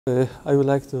I would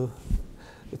like to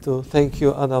thank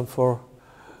you, Adam, for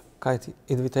kind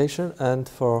invitation and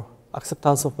for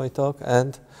acceptance of my talk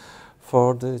and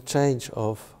for the change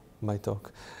of my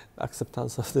talk,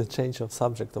 acceptance of the change of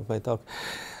subject of my talk.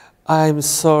 I'm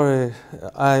sorry.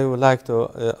 I would like to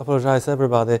apologize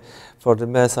everybody for the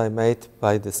mess I made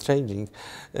by this changing.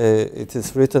 It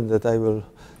is written that I will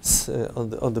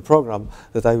on the program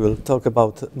that I will talk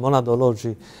about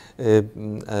monadology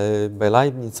by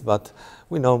Leibniz, but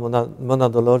we know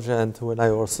monadology, and when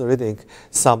I was reading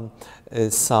some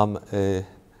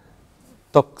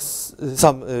talks,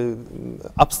 some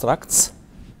abstracts,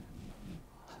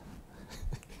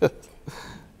 yes,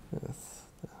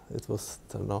 it was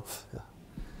turned off. Yeah.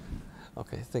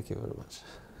 Okay, thank you very much.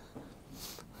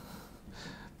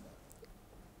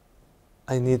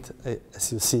 I need,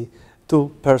 as you see,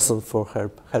 2 persons for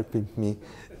helping me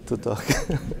to talk.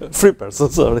 3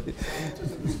 persons, sorry.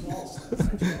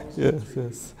 Yes,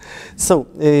 yes. So,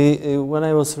 when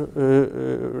I was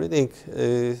reading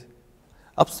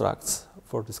abstracts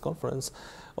for this conference,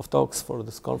 of talks for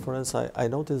this conference, I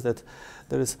noticed that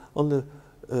there is only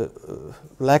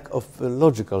lack of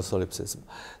logical solipsism.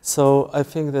 So I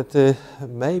think that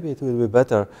maybe it will be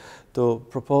better to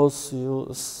propose you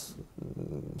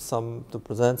to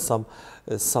present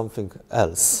something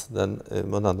else than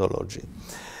monadology.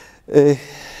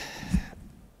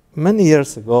 Many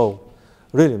years ago,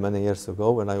 really many years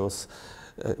ago, when I was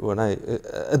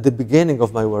at the beginning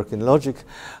of my work in logic,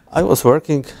 I was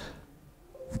working.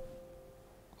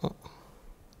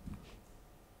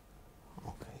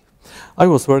 I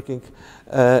was working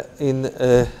in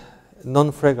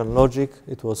non-Frege logic.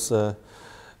 It was an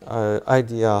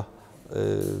idea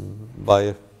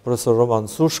by Professor Roman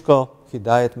Suszko. He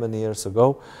died many years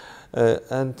ago.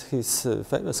 And his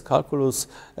famous calculus,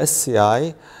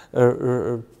 SCI,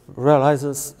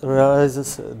 realizes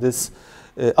this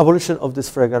abolition of this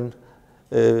Frege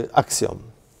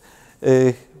axiom.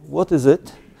 What is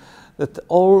it? That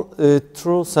all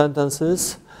true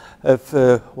sentences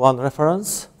have one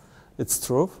reference, it's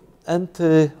true, and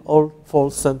all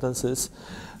false sentences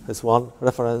has one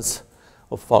reference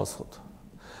of falsehood.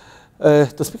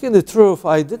 To speak in the truth,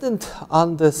 I didn't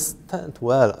understand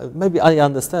well. Maybe I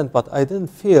understand, but I didn't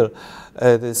feel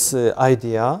this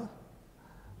idea.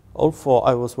 Although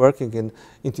I was working in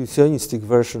intuitionistic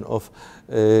version of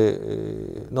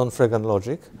non-Frege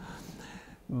logic,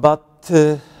 but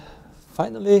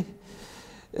finally,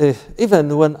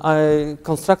 even when I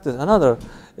constructed another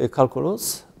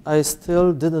calculus, I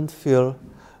still didn't feel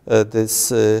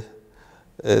this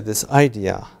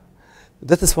idea.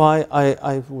 That is why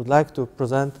I would like to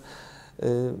present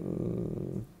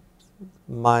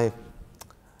my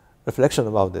reflection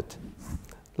about it.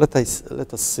 Let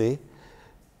us see.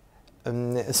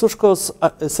 Suszko's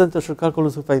central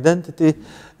calculus of identity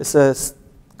is a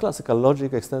classical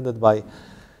logic extended by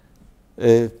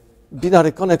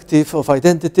binary connective of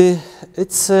identity.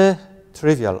 It's a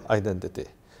trivial identity.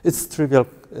 It's trivial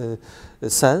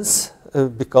sense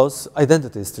because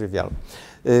identity is trivial.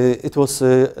 It was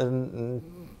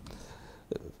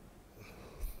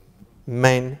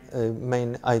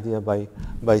main idea by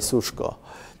Suszko.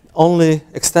 Only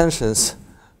extensions,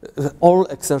 all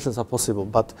extensions are possible,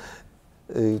 but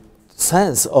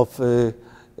sense of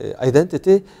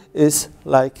identity is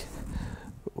like,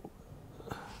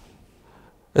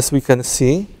 as we can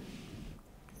see.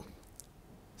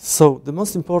 So the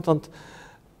most important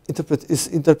is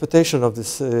interpretation of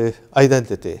this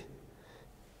identity.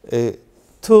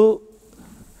 2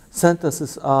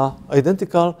 sentences are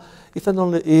identical if and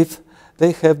only if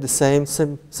they have the same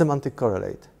semantic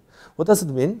correlate. What does it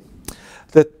mean?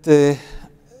 That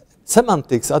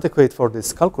semantics adequate for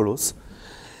this calculus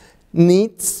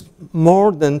needs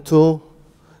more than 2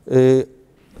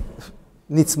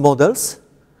 needs models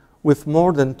with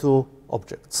more than 2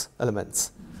 objects,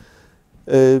 elements.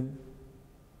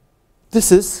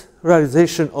 This is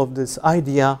realization of this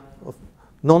idea of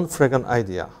non-Frege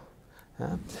idea.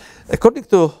 According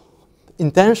to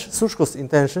Suszko's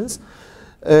intentions,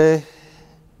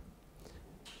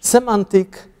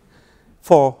 semantic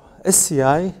for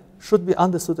SCI should be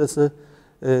understood as a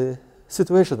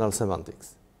situational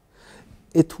semantics.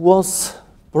 It was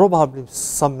probably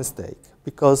some mistake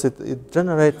because it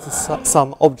generates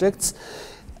some objects,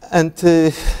 and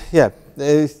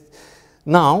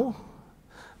now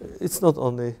it's not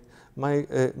only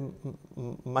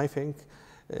my thing,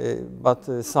 but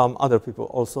some other people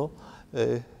also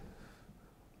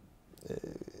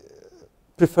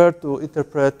prefer to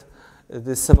interpret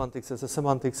this semantics as a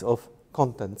semantics of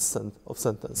contents and of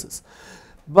sentences.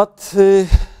 But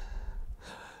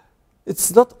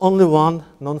it's not only one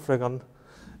non-Frege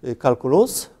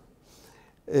calculus.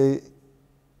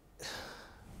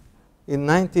 In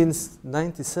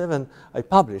 1997, I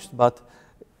published, but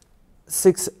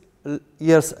 6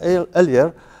 years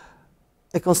earlier,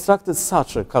 I constructed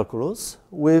such a calculus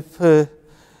with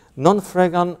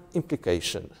non-Fregean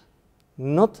implication,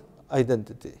 not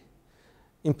identity.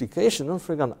 Implication,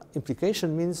 non-Fregean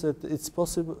implication means that it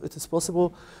is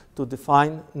possible to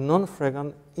define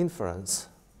non-Fregean inference.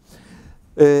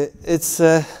 It's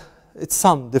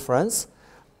some difference.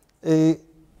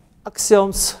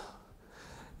 Axioms,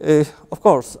 of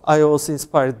course, I was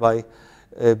inspired by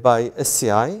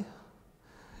SCI,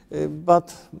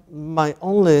 but my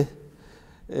only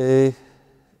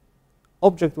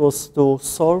object was to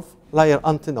solve Layer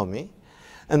antinomy,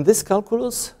 and this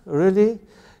calculus really,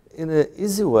 in an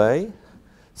easy way,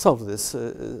 solves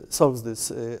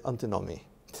this antinomy.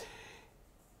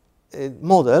 A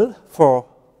model for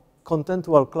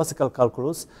contentual classical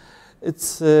calculus.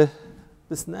 It's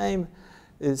this name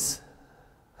has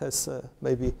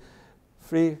maybe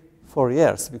 3-4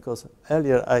 years, because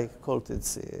earlier I called it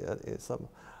some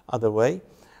other way,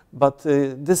 but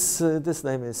this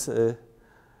name is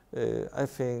I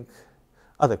think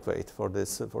adequate for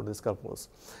this calculus.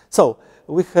 So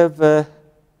we have a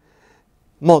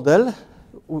model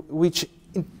which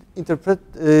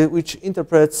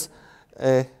interprets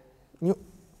a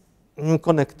new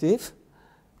connective,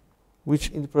 which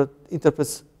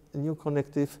interprets a new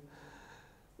connective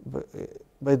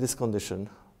by this condition.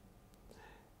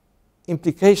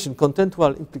 Implication,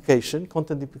 contentual implication,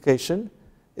 content implication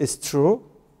is true,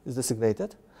 is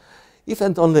designated, if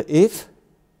and only if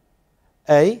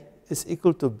A is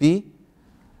equal to B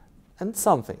and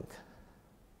something.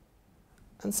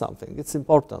 And something. It's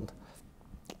important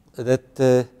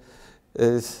that,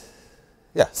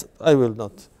 yes, I will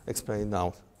not explain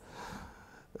now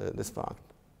this fact.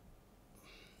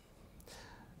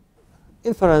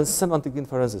 Inference, semantic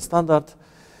inference is standard.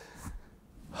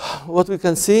 What we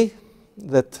can see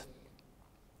that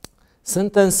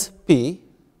sentence P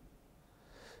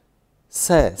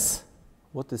says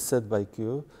what is said by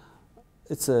Q.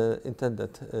 It's an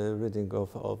intended reading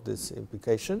of this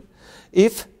implication.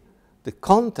 If the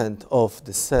content of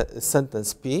the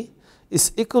sentence P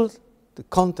is equal to the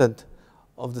content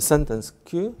of the sentence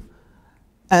Q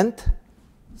and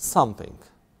something.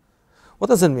 What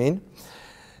does it mean?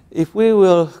 If we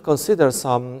will consider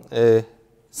some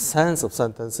sense of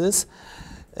sentences,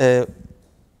 the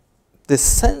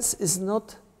sense is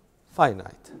not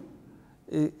finite.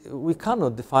 We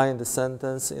cannot define the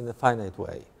sentence in a finite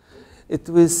way.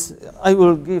 I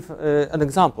will give an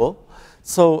example.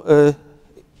 So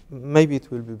maybe it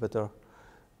will be better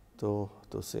to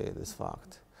see this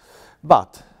fact.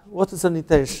 But what is an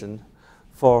intention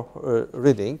for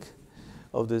reading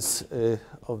of this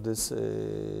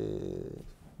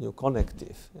new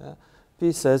connective? Yeah?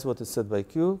 P says what is said by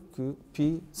Q.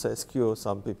 P says Q.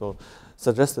 Some people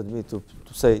suggested me to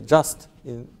say just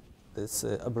in this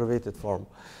abbreviated form.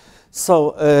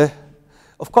 So,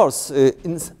 of course,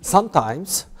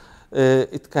 sometimes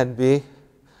it can be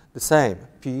the same.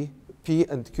 P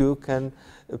and Q can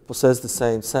possess the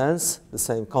same sense, the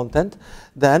same content.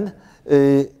 Then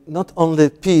not only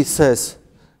P says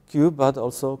Q, but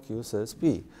also Q says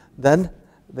P. Then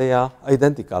they are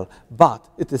identical, but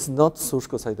it is not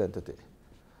Sushko's identity.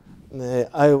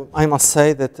 I must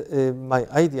say that my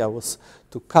idea was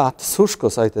to cut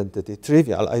Sushko's identity,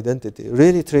 trivial identity,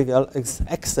 really trivial,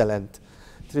 excellent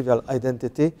trivial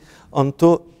identity, on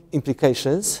two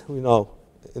implications, we know,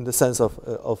 in the sense of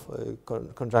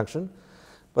conjunction,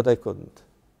 but I couldn't.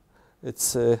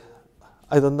 It's,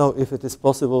 I don't know if it is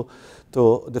possible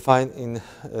to define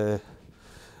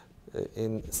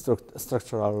in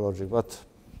structural logic, but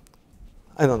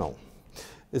I don't know.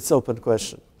 It's an open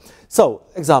question. So,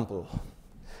 example.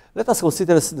 Let us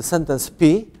consider the sentence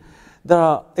P. There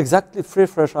are exactly 3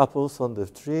 fresh apples on the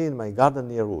tree in my garden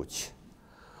near Łódź.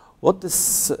 What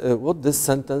this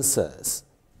sentence says?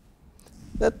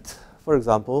 That, for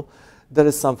example, there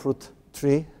is some fruit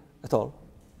tree at all.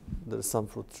 There is some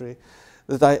fruit tree.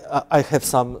 That I have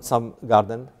some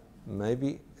garden.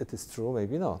 Maybe it is true,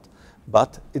 maybe not.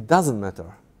 But it doesn't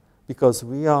matter, because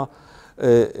we are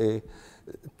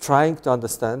trying to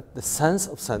understand the sense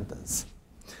of sentence.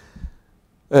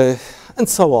 And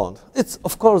so on. It's,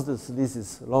 of course, this list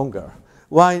is longer.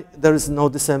 Why there is no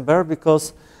December?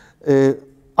 Because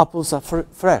apples are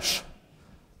fresh.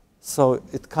 So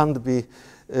it can't be,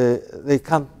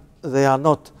 they are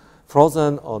not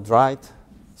frozen or dried.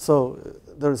 So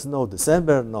there is no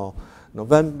December, no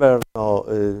November,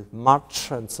 no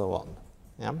March, and so on.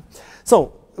 Yeah?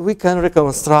 So we can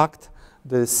reconstruct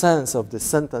the sense of the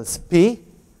sentence P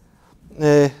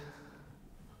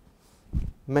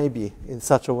maybe in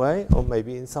such a way or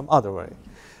maybe in some other way.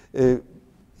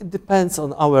 It depends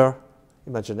on our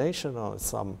imagination or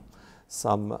some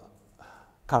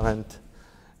current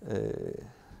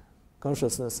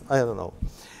consciousness, I don't know.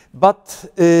 But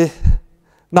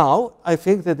now I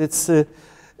think that it's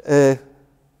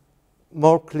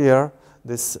more clear,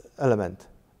 this element.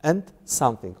 And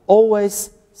something,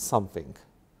 always something.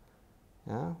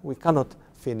 Yeah? We cannot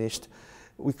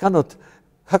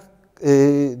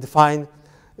define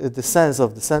the sense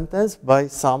of the sentence by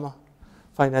some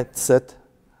finite set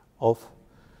of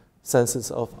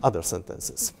senses of other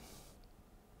sentences.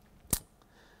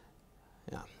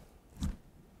 Yeah.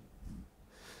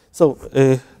 So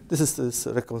this is this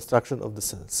reconstruction of the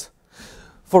sense.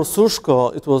 For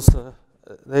Sushko, it was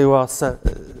they were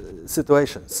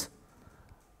situations,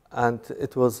 and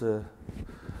it was a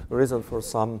reason for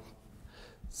some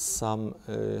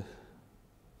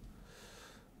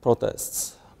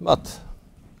protests. But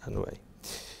anyway,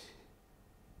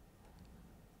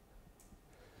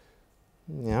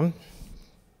 yeah.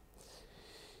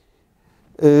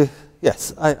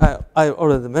 Yes, I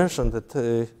already mentioned that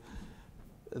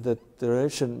that the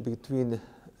relation between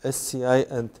SCI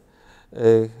and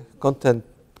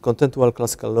contentual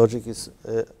classical logic is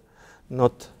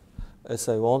not as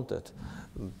I wanted,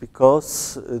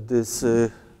 because this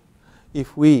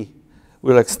if we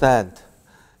will extend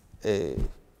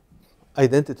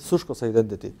identity, Sushko's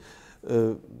identity,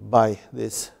 by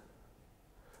these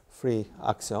three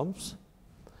axioms,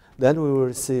 then we will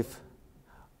receive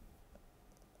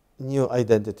new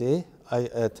identity, I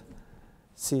add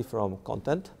C from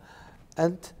content,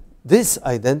 and this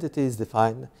identity is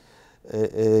defined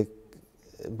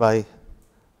by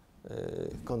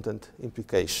content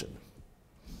implication.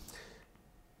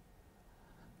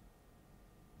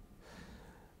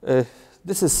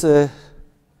 This is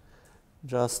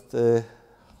just,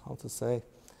 how to say,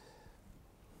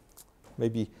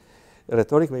 maybe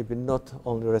rhetoric, maybe not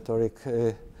only rhetoric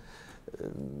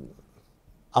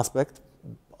aspect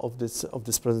of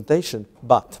this presentation,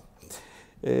 but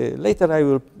later I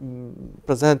will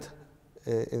present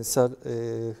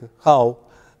how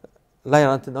linear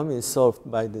antinomy is solved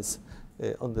by this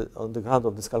on the ground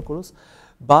of this calculus,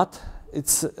 but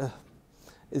it's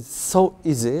so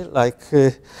easy, like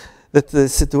that the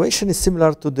situation is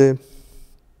similar to the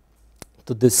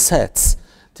sets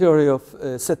theory of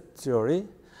set theory.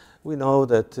 We know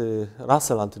that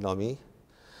Russell antinomy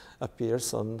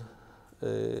appears on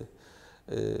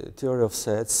theory of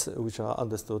sets which are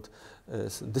understood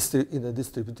in a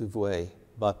distributive way,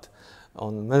 but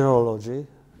on mineralogy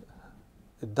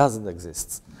it doesn't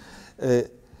exist.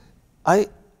 I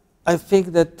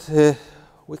think that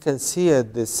we can see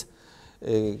this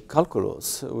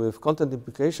calculus with content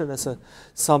implication as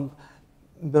some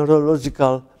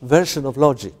mineralogical version of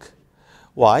logic.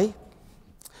 Why?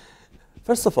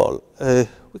 First of all,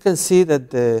 we can see that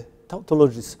the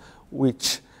tautologies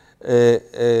which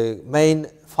main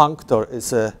functor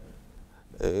is a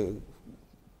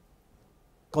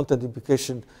content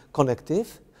implication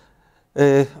connective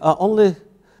are only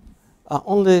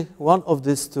one of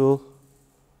these two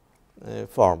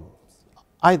forms,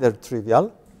 either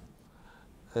trivial,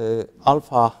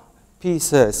 alpha p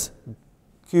says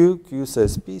q, q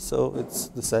says p, so it's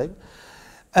the same,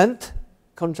 and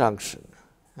conjunction.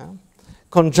 Yeah?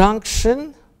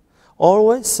 Conjunction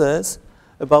always says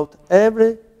about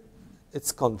every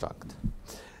its conjunct.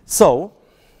 So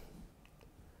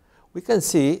we can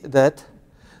see that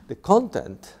the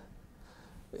content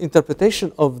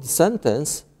interpretation of the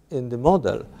sentence in the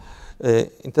model,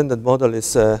 intended model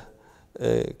is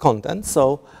content.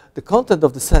 So the content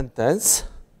of the sentence,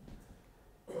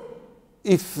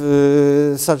 if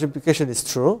such implication is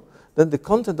true, then the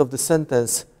content of the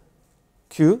sentence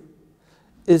Q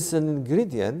is an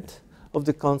ingredient of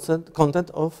the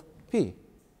content of P,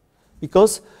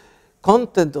 because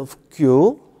content of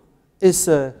Q is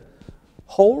a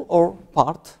whole or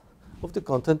part of the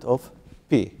content of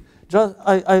P. Just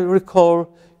I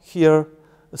recall here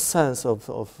a sense of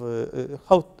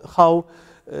how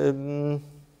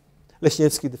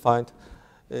Leśniewski defined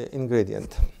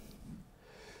ingredient.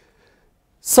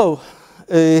 So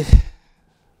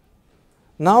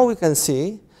now we can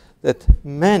see that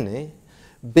many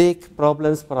big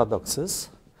problems, paradoxes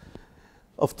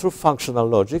of true functional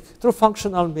logic. True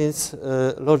functional means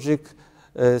logic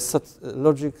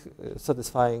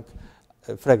satisfying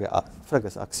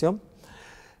Frege's axiom,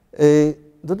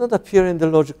 do not appear in the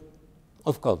logic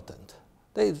of content.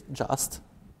 They just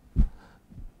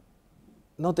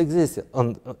not exist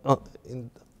on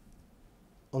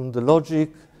the logic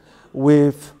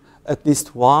with at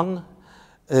least one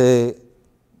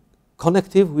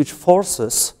connective which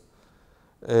forces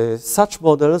such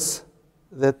models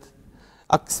that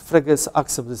Frege's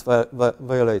axiom is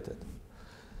violated.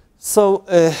 So,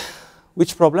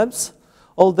 which problems?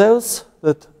 All those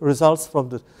that results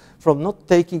from not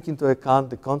taking into account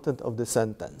the content of the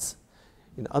sentence.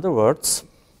 In other words,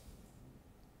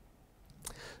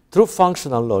 true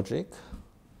functional logic,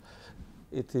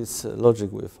 it is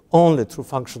logic with only true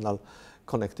functional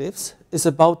connectives, is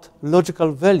about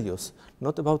logical values,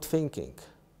 not about thinking.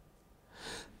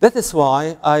 That is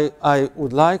why I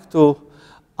would like to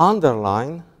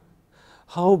underline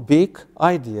how big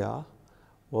idea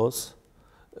was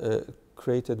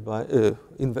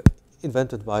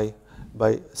invented by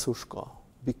Sushko,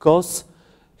 because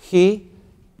he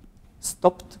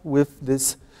stopped with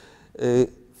this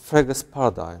Frege's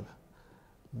paradigm.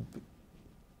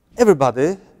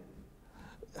 Everybody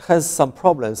has some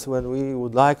problems when we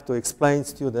would like to explain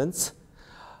students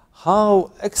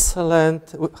how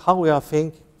we are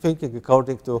thinking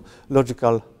according to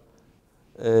logical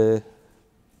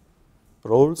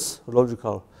rules,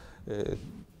 logical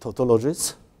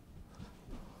tautologies.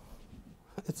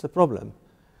 It's a problem.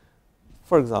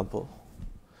 For example,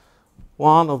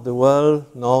 one of the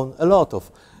well-known, a lot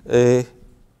of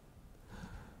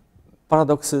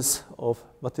paradoxes of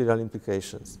material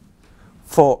implications.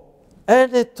 For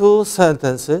any two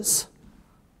sentences,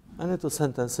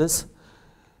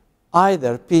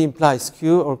 either P implies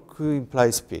Q or Q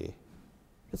implies P.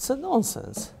 It's a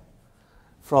nonsense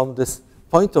from this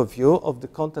point of view of the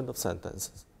content of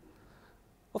sentences.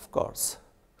 Of course,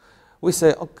 we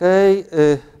say,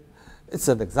 okay, it's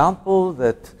an example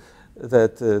that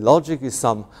logic is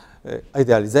some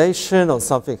idealization or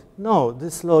something. No,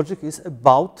 this logic is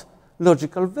about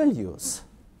logical values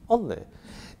only.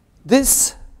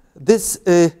 This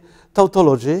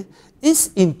tautology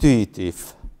is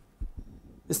intuitive.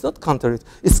 It's not counterintuitive.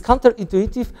 It's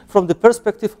counterintuitive from the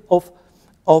perspective of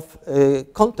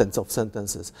contents of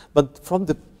sentences. But from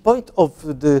the point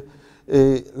of the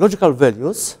logical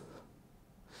values,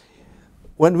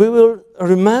 when we will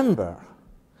remember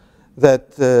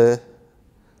that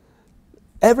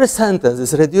every sentence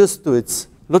is reduced to its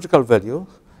logical value,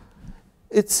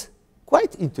 it's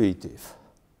quite intuitive.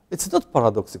 It's not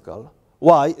paradoxical.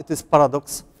 Why? It is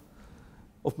paradox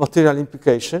of material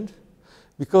implication,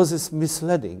 because it's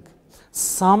misleading.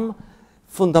 Some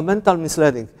fundamental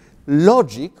misleading.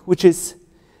 Logic, which is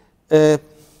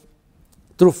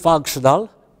true functional,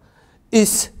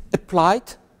 is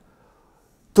applied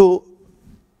to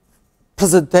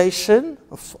presentation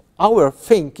of our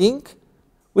thinking,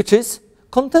 which is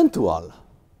contentual.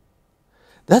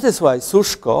 That is why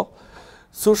Sushko's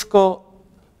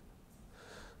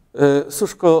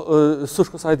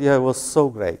idea was so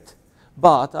great.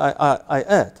 But I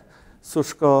add,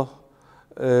 Sushko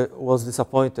was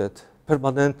disappointed,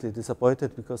 permanently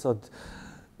disappointed, because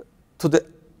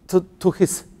to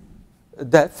his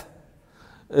death,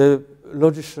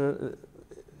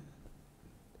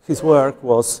 his work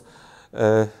was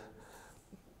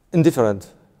indifferent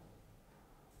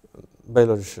by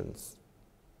logicians.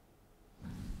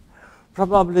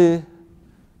 Probably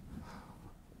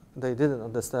they didn't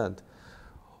understand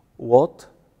what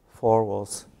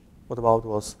about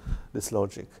was this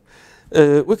logic.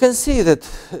 We can see that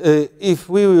if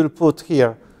we will put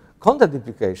here content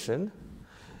implication,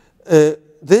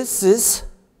 this is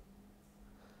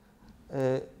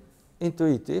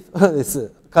intuitive. It's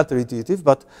counterintuitive,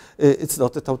 but it's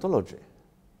not a tautology.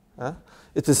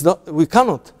 It is not. We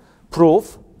cannot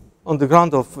prove on the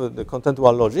ground of the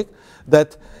contentual logic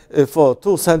that for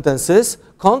two sentences,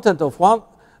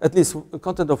 at least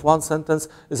content of one sentence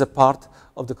is a part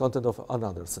of the content of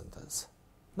another sentence.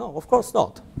 No, of course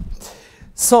not.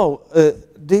 So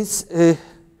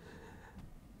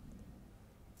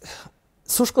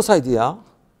Sushko's idea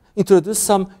introduced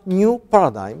some new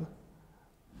paradigm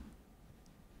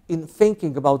in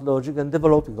thinking about logic and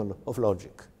developing of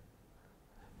logic.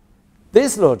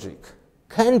 This logic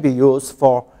can be used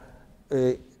for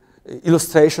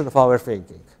illustration of our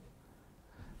thinking.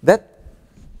 That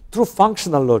true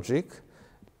functional logic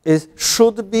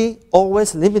should be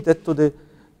always limited to the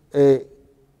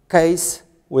case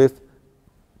with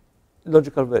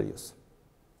logical values.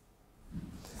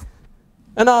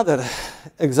 Another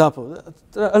example,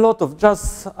 a lot of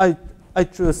I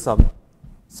choose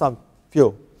some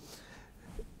few.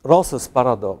 Ross's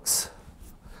paradox.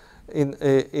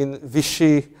 In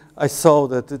Vichy, I saw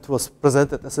that it was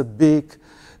presented as a big,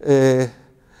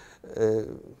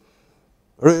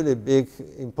 really big,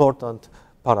 important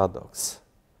paradox.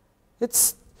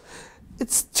 It's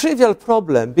trivial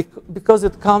problem because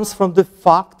it comes from the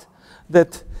fact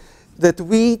that that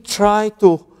we try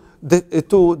to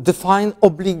define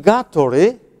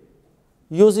obligatory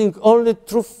using only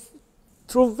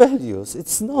true values.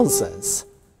 It's nonsense.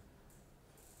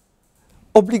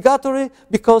 Obligatory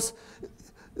because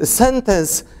a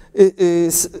sentence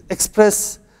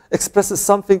expresses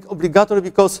something obligatory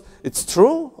because it's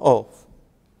true? Oh,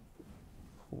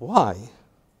 why?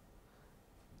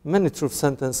 Many truth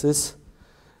sentences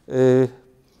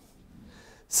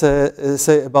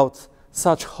say about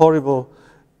such horrible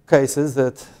cases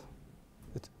that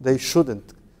they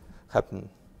shouldn't happen.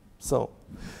 So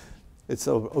it's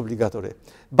obligatory.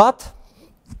 But,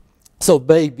 so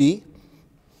maybe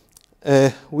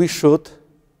we should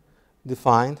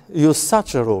use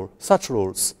such a rule, such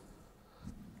rules.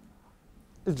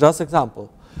 Just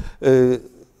example,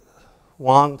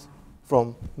 one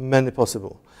from many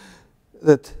possible.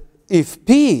 That if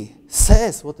P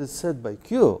says what is said by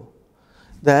Q,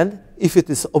 then if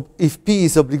P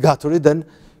is obligatory, then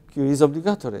Q is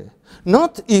obligatory.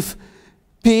 Not if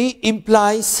P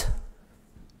implies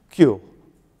Q,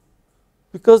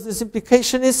 because this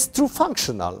implication is true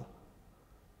functional.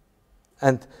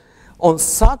 And on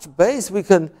such base,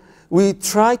 we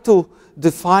try to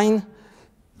define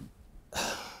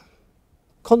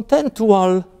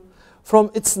contentual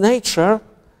from its nature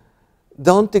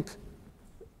deontic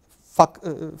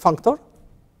functor.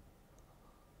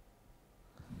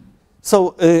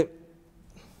 So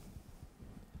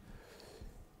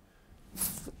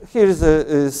here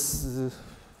is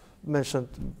mentioned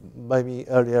by me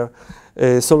earlier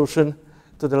solution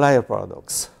to the liar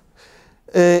paradox.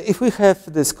 If we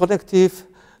have this connective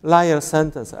liar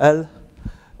sentence L,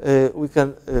 we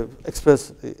can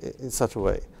express in such a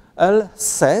way. L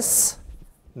says,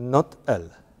 not L.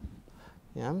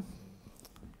 Yeah?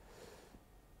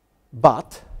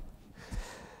 But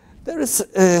there is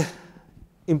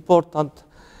important,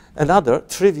 another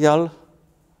trivial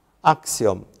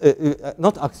axiom,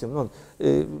 not axiom, no,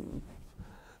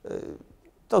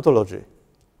 tautology,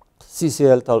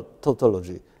 CCL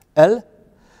tautology. L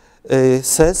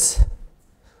says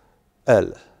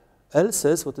L. L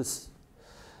says what is,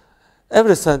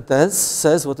 every sentence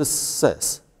says what it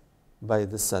says by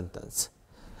this sentence.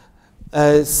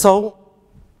 So,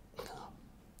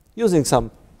 using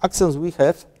some axioms we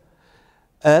have,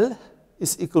 L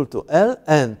is equal to L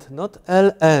and, not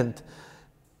L and,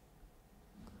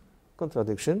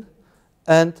 contradiction,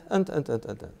 and.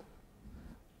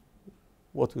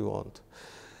 What we want.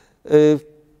 In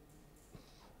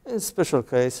special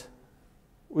case,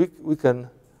 we can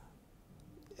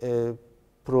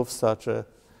prove such a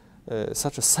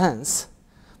sense,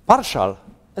 partial,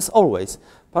 as always,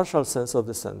 partial sense of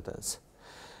the sentence.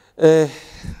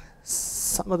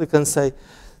 Somebody can say,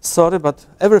 sorry, but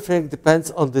everything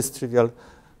depends on this trivial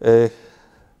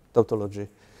tautology.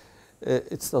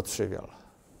 It's not trivial.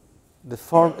 The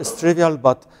form is trivial,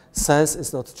 but sense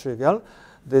is not trivial.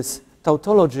 This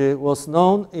tautology was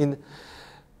known in,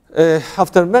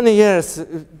 after many years,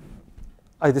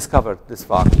 I discovered this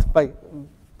fact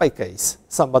by case.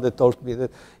 Somebody told me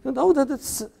that, you know, that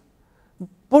it's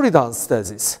Buridan's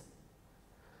thesis,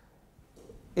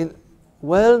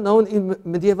 well known in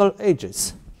medieval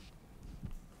ages.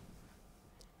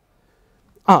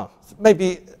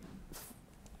 Maybe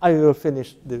I will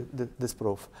finish this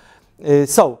proof.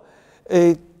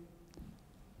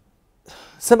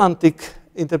 Semantic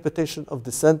interpretation of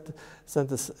the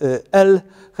sentence L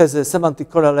has a semantic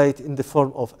correlate in the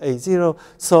form of A0.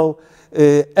 So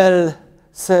L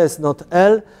says not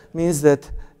L means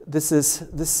that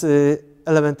this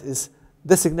element is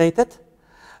designated,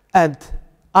 and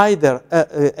either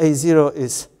A0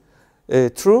 is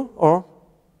true or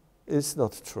is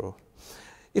not true.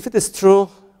 If it is true,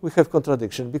 we have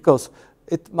contradiction because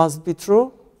it must be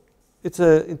true. It's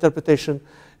an interpretation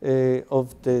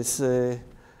of this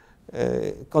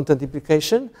content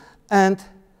implication, and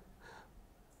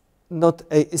not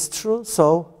A is true,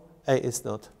 so A is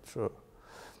not true.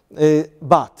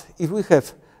 But if we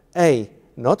have A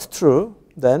not true,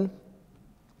 then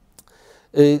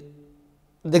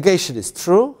negation is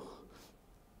true,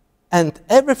 and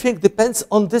everything depends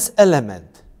on this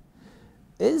element.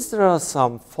 Is there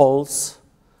some false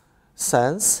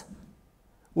sense,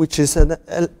 which is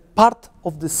a part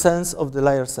of the sense of the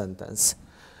liar sentence?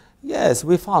 Yes,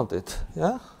 we found it.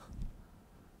 Yeah,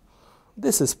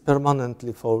 this is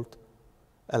permanently false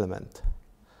element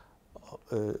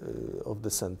of the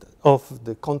sentence, of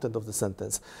the content of the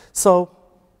sentence. So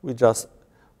we just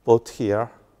put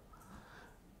here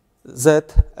Z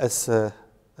as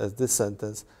this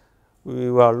sentence. We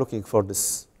were looking for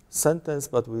this sentence,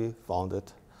 but we found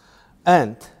it,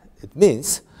 and it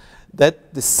means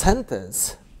that the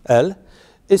sentence L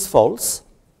is false,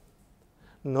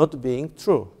 not being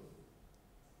true.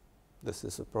 This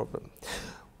is a problem.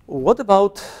 What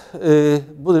about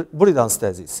Buridan's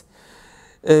thesis?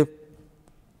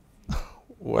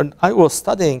 When I was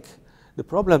studying the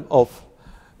problem of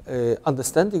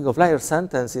understanding of liar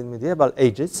sentence in medieval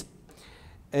ages,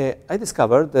 I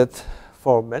discovered that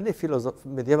for many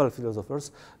medieval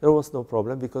philosophers there was no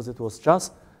problem because it was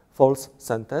just false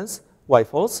sentence. Why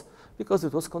false? Because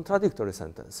it was contradictory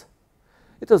sentence.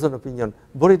 It was an opinion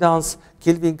Buridan's,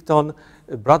 Kilvington,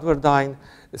 Bradwardine,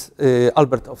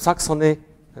 Albert of Saxony,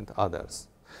 and others.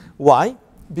 Why?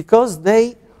 Because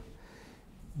they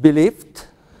believed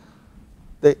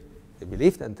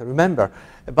and remember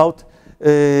about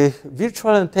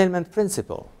virtual entailment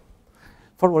principle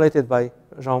formulated by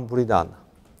Jean Buridan.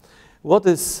 What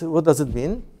does it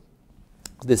mean?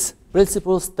 This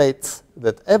principle states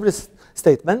that every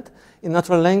statement in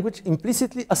natural language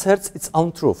implicitly asserts its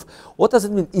own truth. What does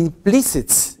it mean?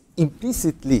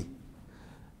 Implicitly,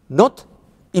 not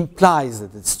implies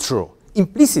that it's true.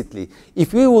 Implicitly,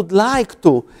 if we would like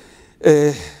to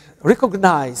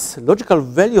recognize logical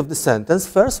value of the sentence,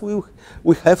 first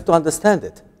we have to understand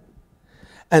it.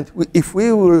 And if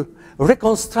we will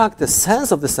reconstruct the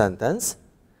sense of the sentence,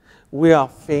 we are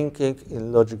thinking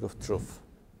in logic of truth.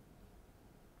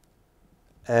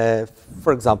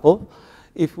 For example,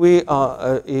 if we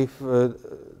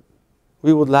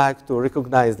would like to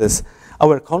recognize this,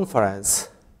 our conference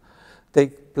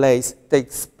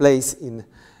takes place in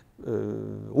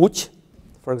Łódź,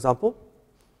 for example,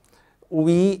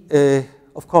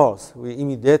 of course, we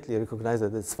immediately recognize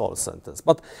that it's a false sentence.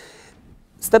 But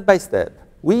step by step,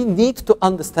 we need to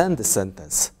understand the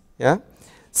sentence. Yeah.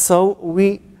 So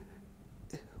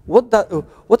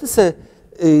what is a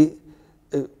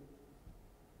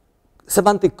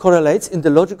semantic correlates in the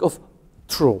logic of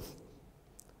truth?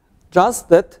 Just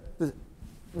that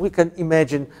we can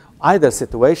imagine either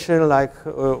situation like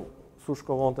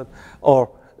Sushko wanted or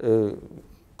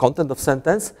content of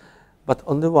sentence, but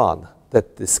only one,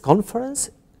 that this conference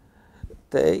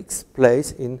takes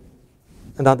place in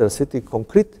another city,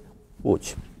 concrete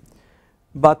Łódź.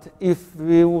 But if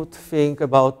we would think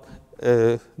about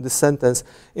the sentence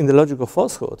in the logic of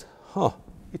falsehood,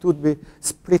 it would be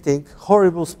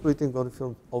horrible splitting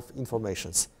of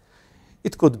informations.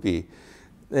 It could be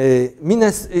in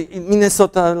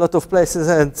Minnesota, a lot of places,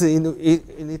 and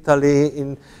in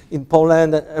Italy, in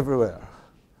Poland, everywhere,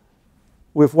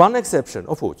 with one exception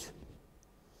of Łódź.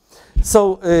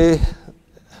 So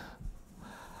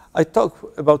I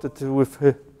talked about it with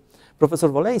Professor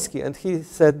Woleński, and he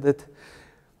said that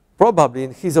probably,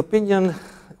 in his opinion,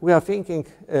 we are thinking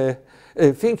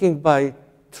by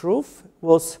truth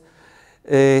was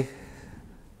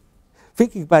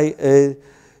thinking by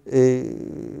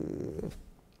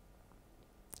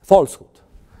falsehood.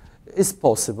 Is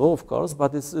possible, of course,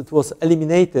 but it was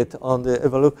eliminated on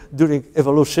the during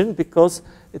evolution because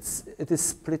it is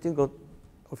splitting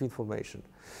of information.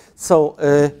 So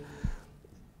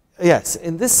yes,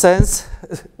 in this sense,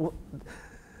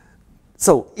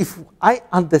 so if I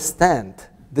understand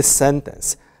this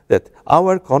sentence that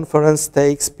our conference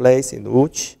takes place in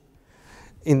Łódź,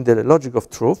 in the logic of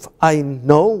truth, I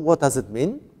know what does it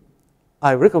mean.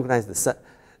 I recognize the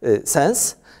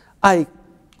sense. I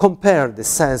compare the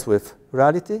sense with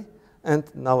reality, and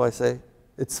now I say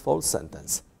it's false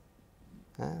sentence.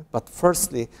 But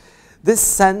firstly, this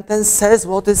sentence says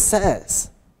what it says.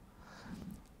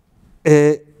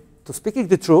 To speaking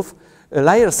the truth, a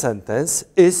liar sentence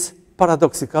is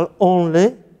paradoxical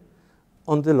only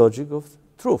on the logic of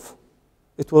truth.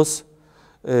 It was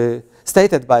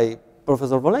stated by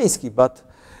Professor Woleński, but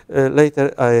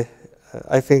later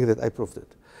I think that I proved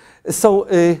it. So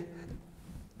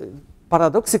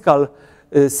paradoxical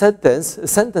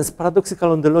sentence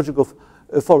paradoxical on the logic of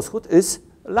falsehood is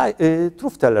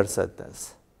truth-teller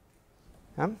sentence.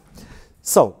 Yeah?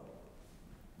 So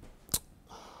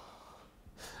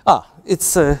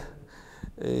it's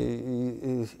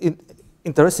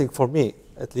interesting for me,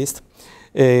 at least,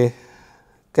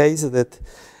 case that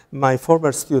my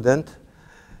former student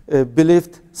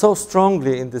believed so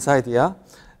strongly in this idea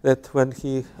that when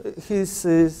he's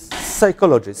a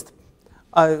psychologist.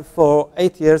 For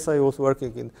 8 years I was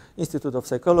working in Institute of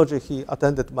Psychology. He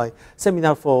attended my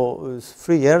seminar for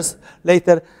 3 years.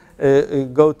 Later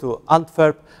go to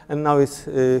Antwerp, and now he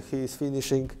is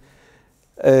finishing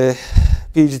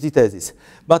PhD thesis.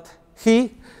 But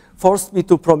he forced me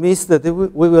to promise that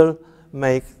we will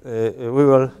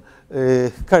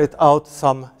carry out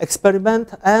some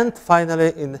experiment, and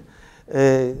finally in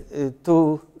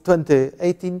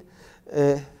 2018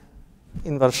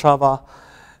 in Warsaw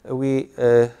we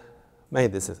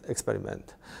made this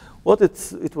experiment. What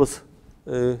it was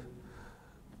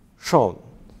shown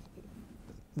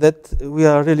that we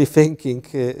are really thinking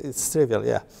it's trivial,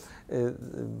 yeah,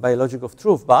 by logic of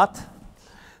truth, but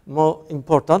more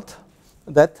important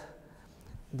that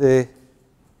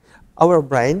our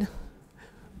brain,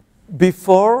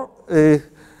 before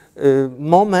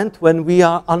moment when we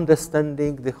are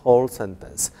understanding the whole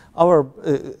sentence,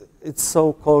 it's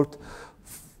so-called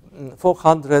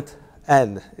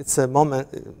 400N. It's a moment.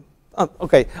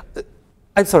 Okay,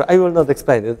 I'm sorry, I will not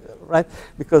explain it, right?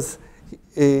 Because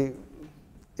it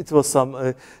was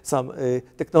some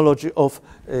technology of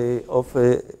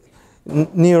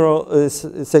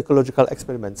neuropsychological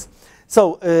experiments.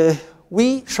 So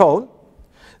we shown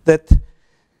that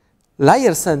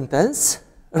liar sentence,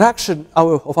 reaction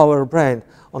of our brain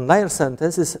on liar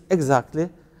sentence is exactly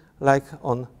like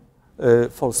on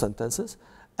false sentences,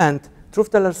 and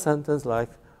truth teller sentence like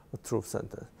a truth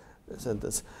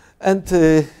sentence. And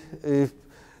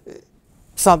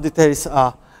some details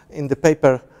are in the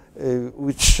paper,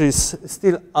 which is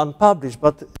still unpublished,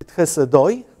 but it has a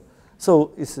DOI,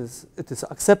 so it is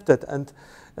accepted, and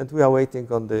we are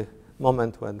waiting on the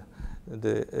moment when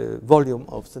the volume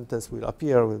of sentence will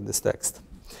appear in this text.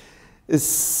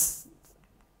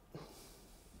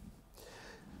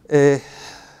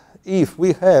 If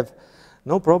we have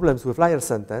no problems with liar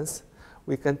sentence,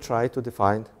 we can try to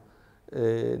define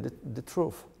the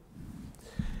truth.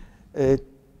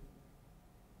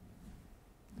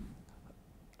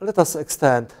 Let us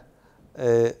extend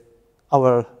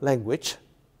our language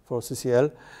for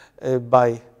CCL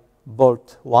by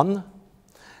bolt 1.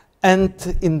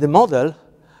 And in the model,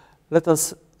 let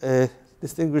us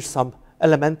distinguish some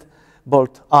element,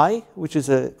 bolt I, which is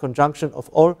a conjunction of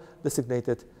all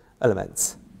designated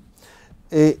elements.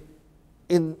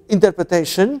 In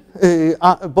interpretation,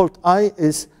 bolt I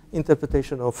is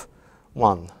interpretation of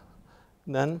 1.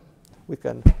 Then we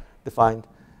can define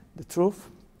the truth.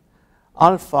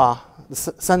 Alpha, the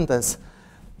sentence,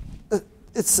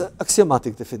 it's an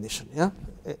axiomatic definition, yeah,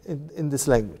 in this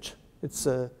language. It's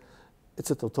a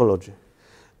tautology.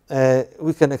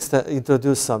 We can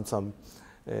introduce some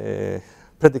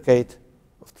predicate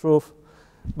of truth,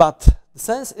 but the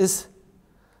sense is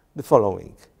the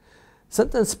following.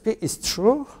 Sentence P is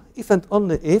true if and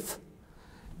only if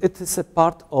it is a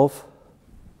part of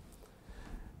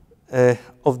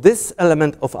this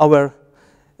element of our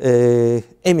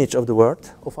image of the world,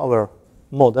 of our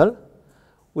model,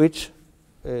 which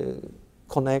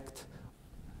connect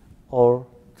all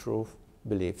truth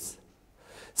beliefs.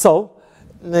 So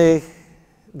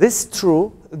this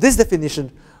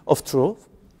definition of truth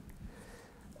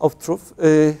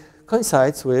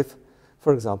coincides with,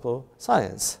 for example,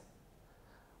 science.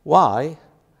 Why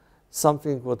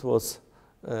something what was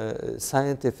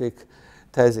scientific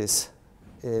thesis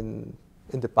in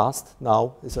the past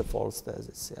now is a false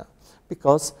thesis? Yeah,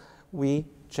 because we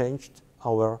changed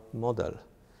our model.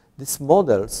 These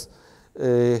models,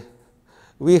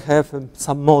 we have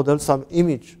some models, some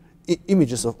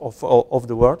images of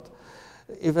the world,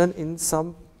 even in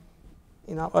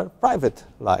our private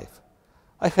life.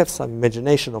 I have some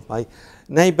imagination of my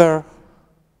neighbor.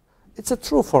 It's a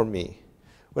true for me.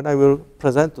 When I will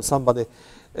present to somebody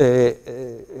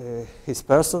his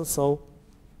person,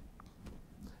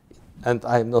 and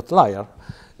I am not liar,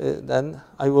 then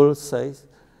I will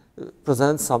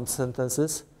present some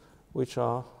sentences which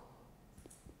are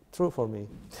true for me.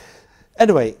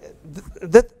 Anyway,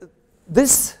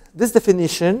 this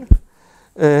definition,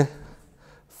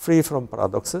 free from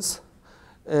paradoxes,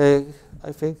 I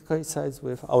think coincides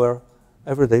with our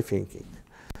everyday thinking.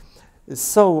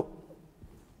 So,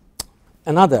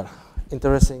 another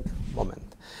interesting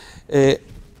moment.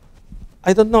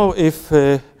 I don't know if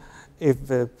the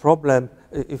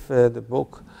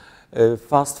book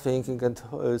Fast Thinking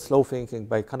and Slow Thinking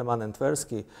by Kahneman and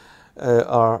Tversky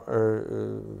are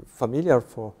familiar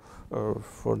for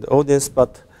the audience,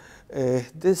 but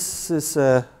this is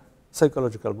a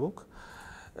psychological book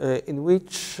in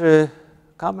which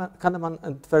Kahneman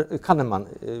and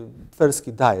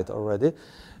Tversky died already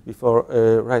before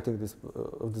writing this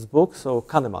book. So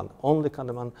only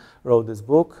Kahneman wrote this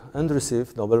book and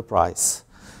received Nobel Prize.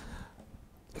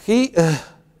 He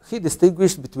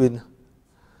distinguished between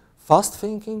fast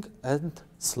thinking and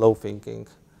slow thinking.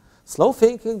 Slow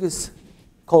thinking is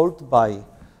called by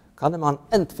Kahneman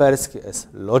and Tversky as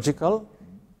logical.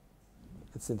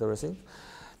 It's interesting.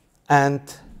 And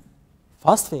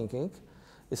fast thinking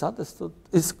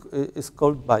was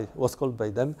called by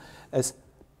them as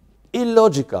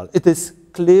illogical. It is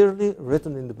clearly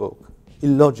written in the book.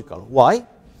 Illogical. Why?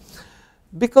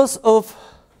 Because of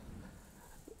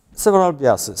several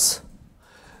biases.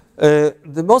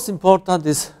 The most important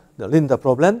is the Linda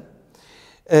problem.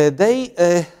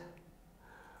 They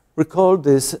recall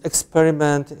this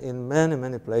experiment in many,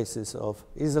 many places of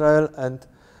Israel and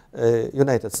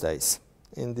United States.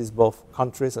 In these both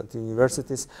countries and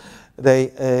universities,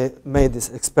 they made this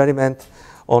experiment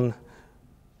on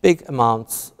big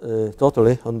amounts,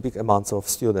 totally on big amounts of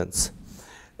students.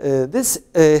 This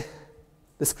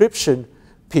description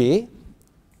P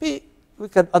we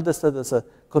can understand as a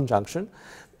conjunction.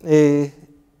 P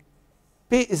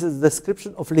is a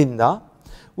description of Linda,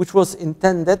 which was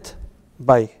intended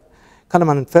by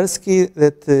Kahneman and Tversky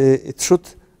that it should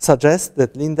suggest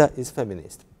that Linda is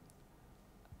feminist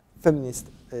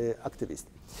activist.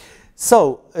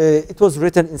 So it was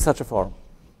written in such a form.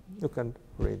 You can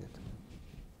read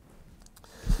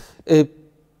it.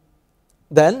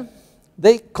 Then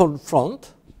they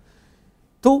confront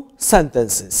two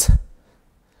sentences.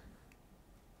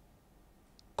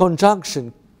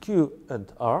 Conjunction Q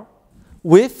and R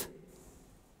with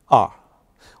R.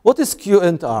 What is Q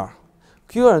and R?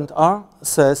 Q and R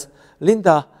says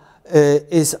Linda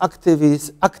is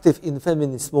active in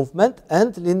feminist movement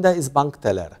and Linda is bank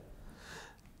teller.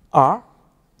 R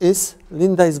is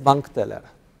Linda is bank teller.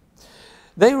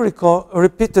 They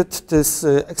repeated this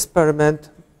experiment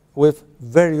with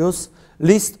various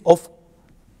lists of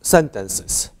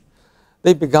sentences.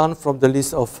 They began from the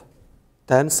list of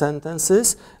 10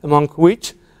 sentences, among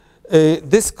which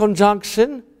this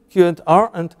conjunction, Q and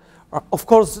R, and of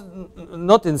course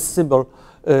not in symbol,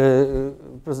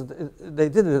 they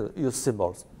didn't use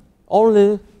symbols,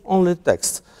 only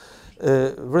text,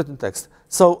 written text,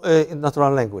 so in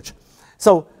natural language.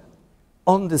 So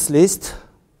on this list,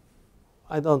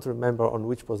 I don't remember on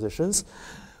which positions,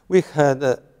 we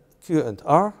had Q and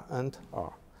R.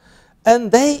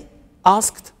 And they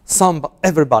asked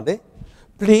everybody,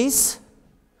 please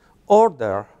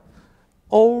order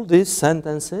all these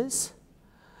sentences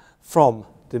from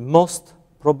the most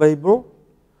probable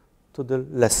to the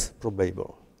less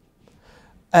probable.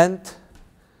 And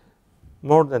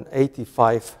more than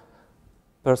 85%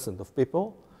 of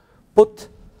people put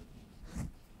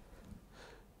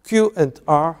Q and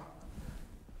R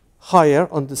higher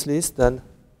on this list than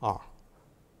R.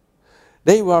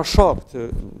 They were shocked.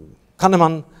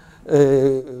 Kahneman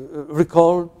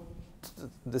recalled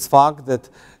this fact that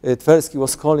Tversky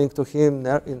was calling to him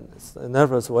in a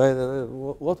nervous way,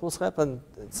 what was happened,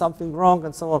 something wrong,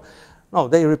 and so on. No,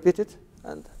 they repeated,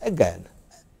 and again.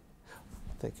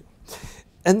 Thank you.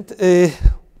 And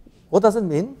what does it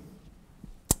mean?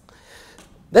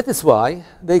 That is why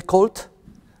they called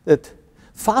that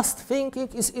fast thinking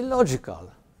is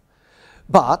illogical.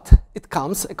 But it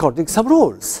comes according to some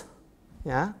rules.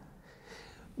 Yeah?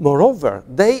 Moreover,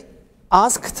 they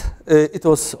asked, it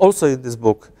was also in this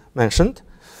book mentioned,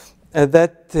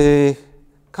 that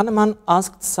Kahneman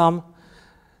asked some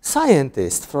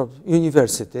scientists from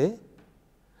university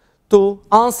to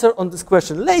answer on this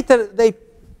question. Later, they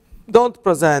don't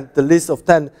present the list of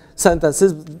 10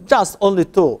 sentences, just only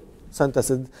 2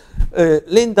 sentences.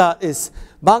 Linda is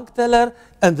bank teller,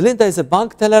 and Linda is a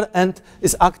bank teller and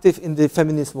is active in the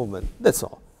feminist movement. That's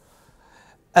all.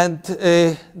 And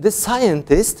this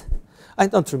scientist, I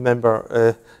don't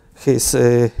remember his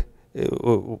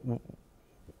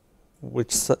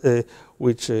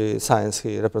which science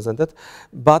he represented,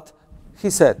 but he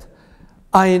said,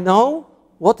 I know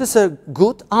what is a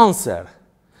good answer.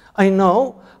 I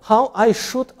know how I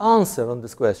should answer on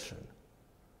this question.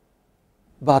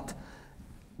 But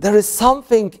there is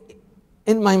something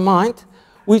in my mind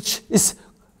which is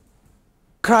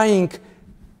crying,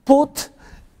 put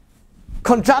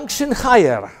conjunction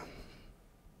higher.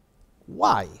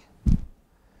 Why?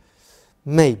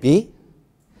 Maybe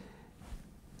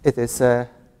it is a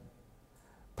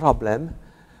problem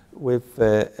with,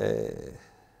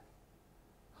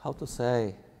 how to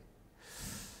say,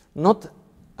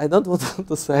 I don't want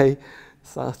to say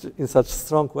in such a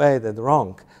strong way that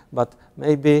wrong, but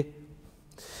maybe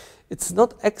it's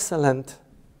not excellent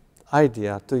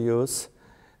idea to use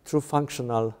true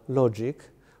functional logic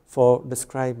for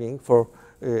describing, for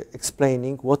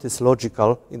explaining what is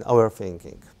logical in our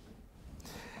thinking.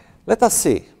 Let us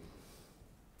see.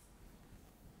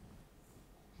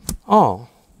 Oh,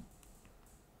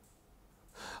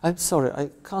 I'm sorry, I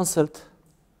cancelled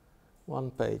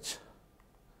one page.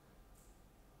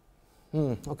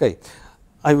 Okay,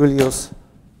 I will use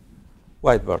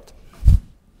whiteboard.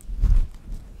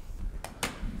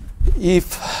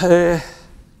 If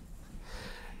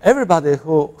everybody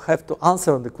who have to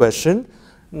answer on the question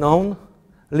known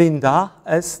Linda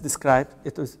as described,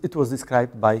 it was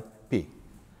described by P.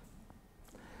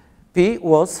 P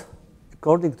was a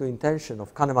according to intention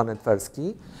of Kahneman and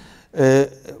Tversky,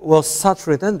 was such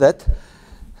written that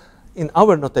in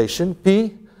our notation,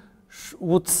 P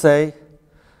would say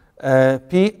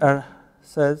P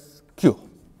says Q.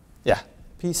 Yeah,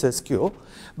 P says Q,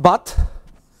 but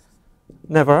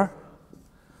never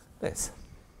this.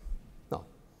 No.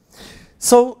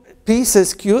 So P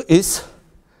says Q is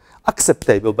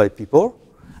acceptable by people,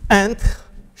 and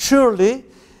surely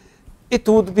it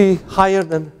would be higher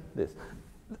than this.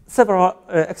 Several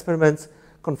experiments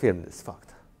confirm this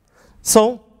fact.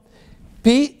 So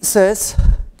P says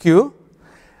Q,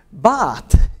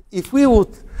 but if we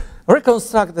would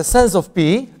reconstruct the sense of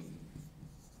P,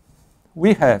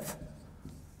 we have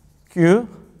Q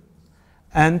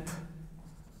and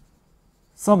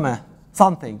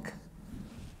something.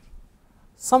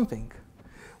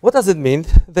 What does it mean?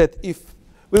 That if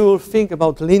we will think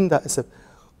about Linda as a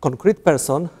concrete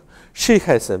person, she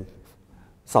has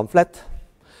some flat,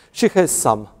 she has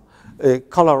some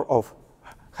color of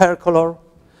hair color,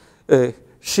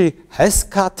 she has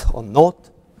cat or not,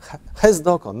 has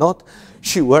dog or not,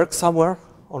 she works somewhere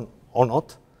or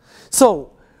not.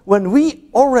 So when we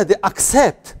already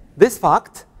accept this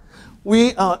fact,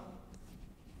 we are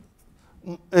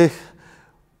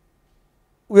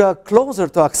closer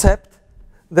to accept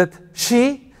that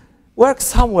she works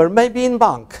somewhere, maybe in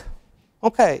bank.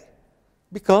 Okay,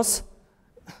 because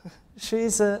she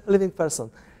is a living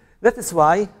person. That is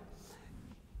why,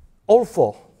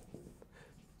 although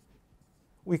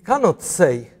we cannot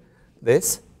say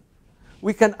this,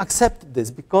 we can accept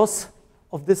this because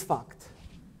of this fact.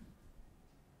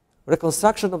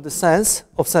 Reconstruction of the sense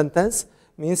of sentence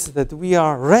means that we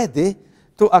are ready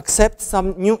to accept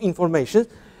some new information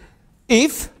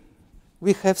if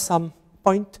we have some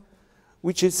point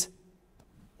which is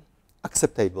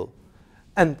acceptable.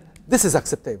 And this is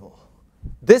acceptable.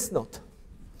 This not.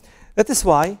 That is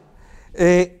why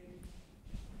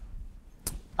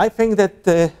I think that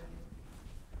this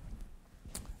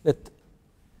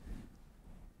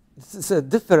is a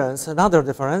difference, another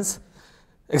difference,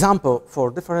 example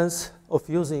for difference of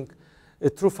using a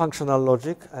true functional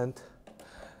logic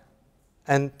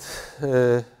and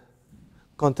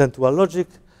contentual logic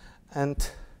and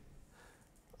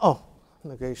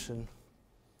negation.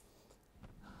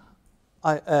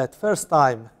 I add first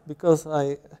time because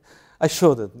I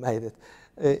should have made it.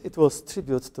 It was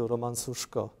tribute to Roman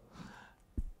Suszko.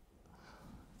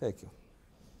 Thank you.